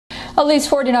At least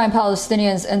 49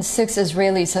 Palestinians and 6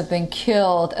 Israelis have been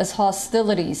killed as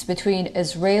hostilities between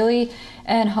Israeli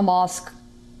and Hamas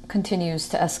continues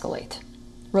to escalate.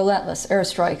 Relentless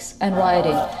airstrikes and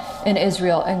rioting in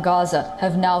Israel and Gaza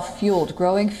have now fueled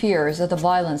growing fears that the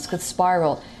violence could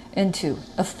spiral into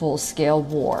a full-scale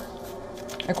war.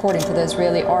 According to the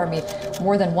Israeli army,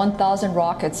 more than 1,000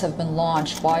 rockets have been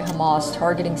launched by Hamas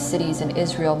targeting cities in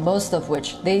Israel, most of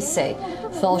which, they say,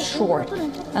 fell short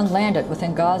and landed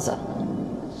within Gaza.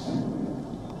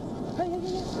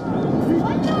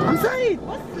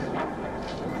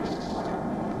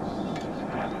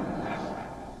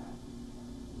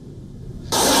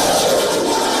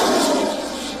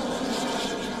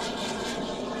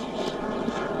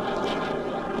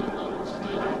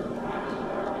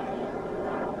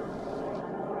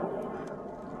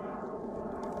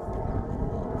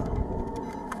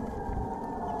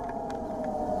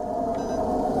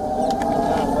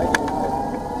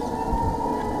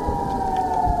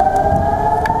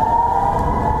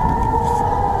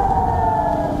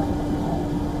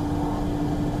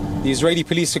 The Israeli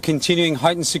police are continuing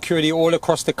heightened security all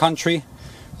across the country.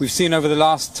 We've seen over the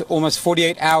last almost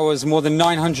 48 hours more than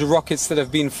 900 rockets that have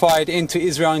been fired into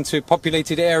Israel, into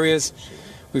populated areas.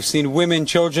 We've seen women,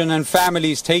 children and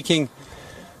families taking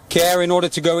care in order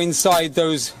to go inside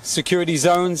those security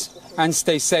zones and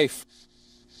stay safe.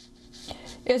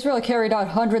 Israel carried out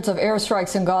hundreds of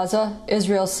airstrikes in Gaza.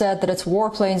 Israel said that its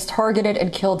warplanes targeted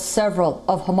and killed several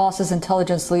of Hamas's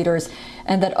intelligence leaders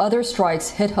and that other strikes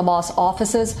hit Hamas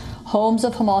offices, homes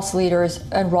of Hamas leaders,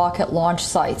 and rocket launch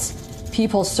sites.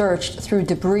 People searched through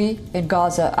debris in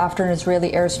Gaza after an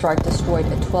Israeli airstrike destroyed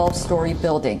a 12-story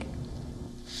building.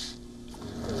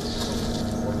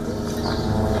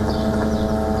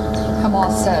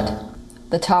 Hamas said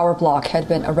the tower block had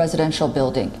been a residential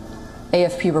building.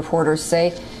 AFP reporters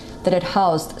say that it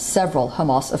housed several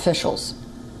Hamas officials.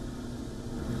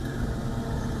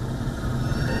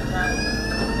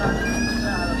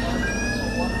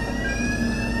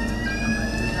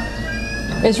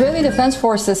 Israeli defense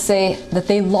forces say that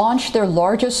they launched their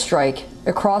largest strike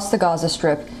across the Gaza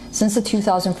Strip since the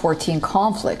 2014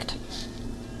 conflict.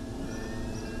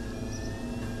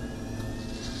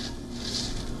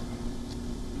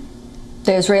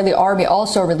 The Israeli army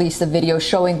also released a video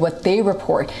showing what they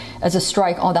report as a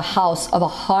strike on the house of a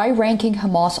high-ranking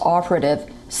Hamas operative,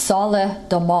 Saleh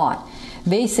Daman.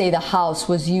 They say the house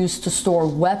was used to store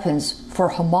weapons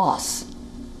for Hamas.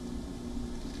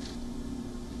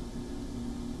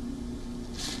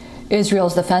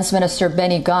 Israel's defense minister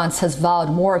Benny Gantz has vowed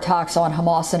more attacks on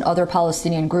Hamas and other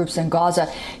Palestinian groups in Gaza.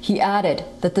 He added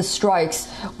that the strikes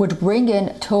would bring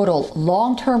in total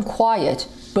long-term quiet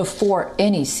before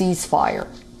any ceasefire.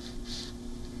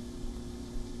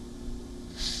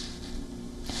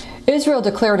 Israel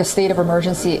declared a state of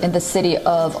emergency in the city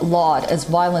of Lod as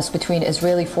violence between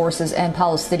Israeli forces and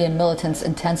Palestinian militants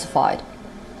intensified.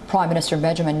 Prime Minister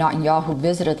Benjamin Netanyahu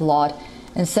visited Lod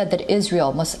and said that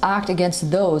Israel must act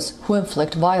against those who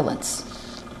inflict violence.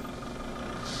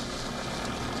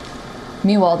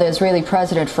 Meanwhile, the Israeli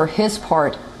president, for his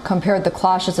part, compared the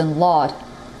clashes in Lod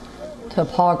to a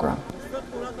pogrom.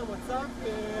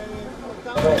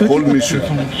 כל מי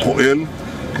שפועל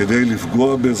כדי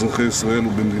לפגוע באזרחי ישראל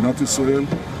ובמדינת ישראל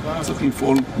צריך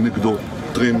לפעול נגדו.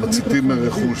 מציתים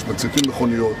רכוש, מציתים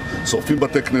מכוניות, שורפים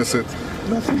בתי כנסת,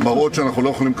 מראות שאנחנו לא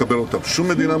יכולים לקבל אותם. שום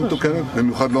מדינה מתוקנת,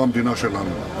 במיוחד לא המדינה שלנו.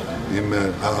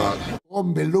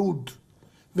 עם בלוד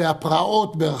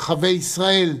והפרעות ברחבי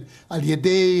ישראל על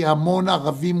ידי המון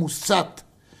ערבי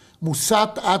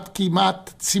מוסת עד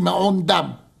כמעט צמאון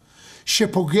דם,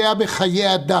 שפוגע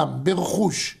בחיי אדם,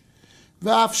 ברכוש,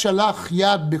 ואף שלח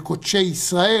יד בקודשי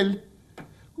ישראל,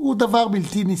 הוא דבר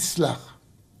בלתי נסלח.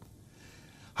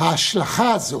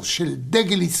 ההשלכה הזו של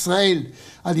דגל ישראל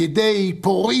על ידי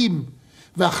פורעים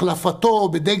והחלפתו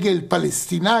בדגל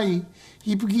פלסטיני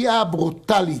היא פגיעה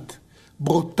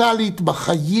ברוטלית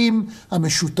בחיים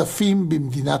המשותפים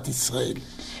במדינת ישראל.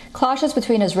 Clashes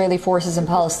between Israeli forces and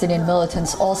Palestinian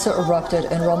militants also erupted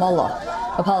in Ramallah,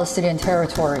 a Palestinian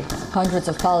territory. Hundreds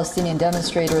of Palestinian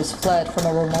demonstrators fled from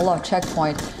a Ramallah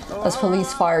checkpoint as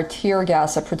police fired tear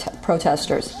gas at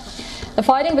protesters. The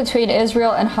fighting between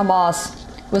Israel and Hamas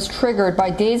was triggered by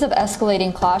days of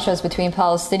escalating clashes between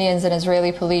Palestinians and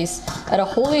Israeli police at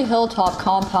a holy hilltop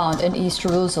compound in East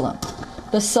Jerusalem.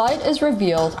 The site is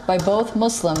revealed by both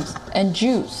Muslims and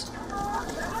Jews.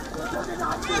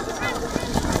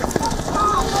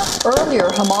 Earlier,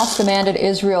 Hamas demanded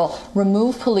Israel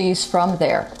remove police from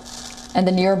there and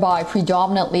the nearby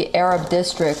predominantly Arab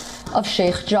district of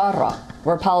Sheikh Jarrah,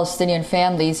 where Palestinian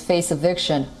families face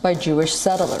eviction by Jewish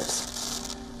settlers.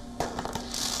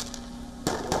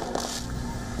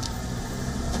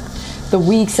 The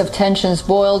weeks of tensions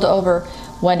boiled over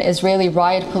when Israeli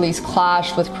riot police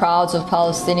clashed with crowds of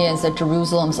Palestinians at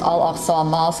Jerusalem's al-aqsa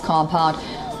mosque compound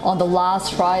on the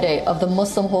last Friday of the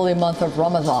Muslim holy month of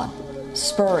Ramadan,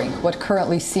 spurring what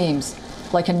currently seems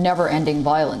like a never-ending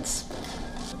violence.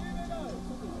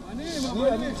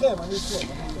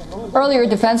 Earlier,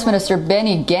 Defense Minister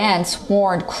Benny Gantz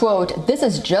warned, quote, "This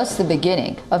is just the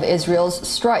beginning of Israel's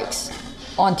strikes."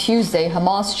 On Tuesday,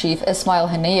 Hamas chief Ismail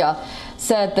Haniyeh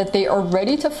said that they are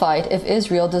ready to fight if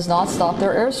Israel does not stop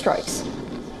their airstrikes.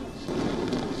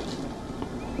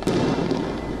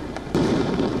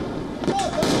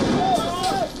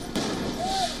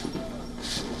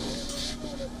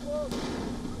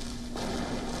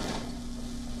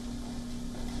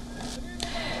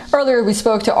 Earlier, we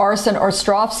spoke to Arsen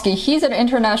Ostrovsky. He's an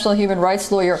international human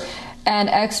rights lawyer and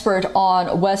expert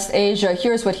on West Asia.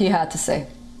 Here's what he had to say.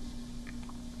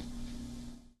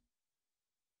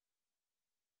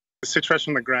 The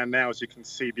situation on the ground now, as you can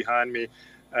see behind me,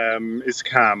 is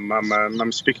calm.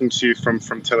 I'm speaking to you from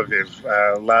Tel Aviv.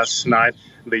 Last night,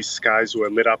 these skies were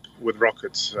lit up with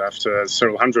rockets after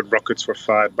several hundred rockets were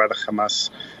fired by the Hamas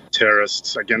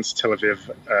terrorists against Tel Aviv,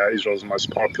 Israel's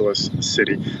most populous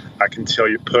city. I can tell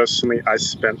you personally, I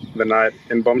spent the night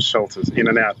in bomb shelters, in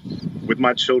and out, with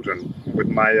my children, with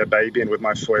my baby and with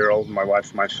my 4-year-old, my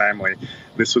wife, my family.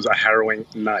 This was a harrowing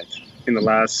night. In the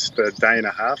last day and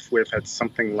a half, we've had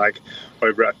something like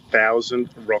over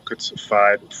 1,000 rockets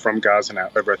fired from Gaza now,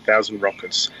 over 1,000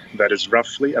 rockets. That is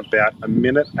roughly about a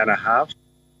minute and a half,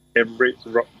 every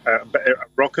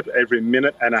rocket every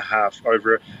minute and a half,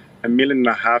 over 1.5 million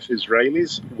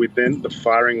Israelis within the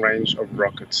firing range of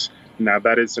rockets. Now,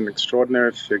 that is an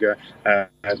extraordinary figure.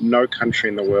 No country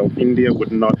in the world, India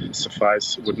would not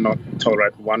suffice, would not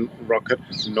tolerate one rocket,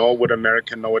 nor would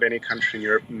America, nor would any country in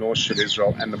Europe, nor should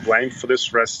Israel. And the blame for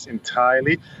this rests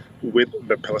entirely with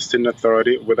the Palestinian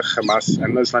Authority, with the Hamas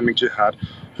and the Islamic Jihad,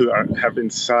 who have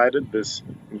incited this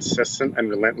incessant and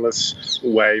relentless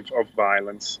wave of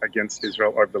violence against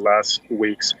Israel over the last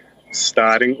weeks,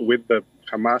 starting with the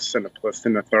Hamas and the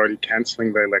Palestinian Authority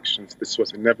cancelling the elections. This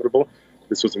was inevitable.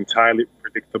 This was entirely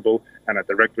predictable and a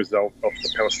direct result of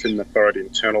the Palestinian Authority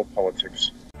internal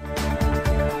politics.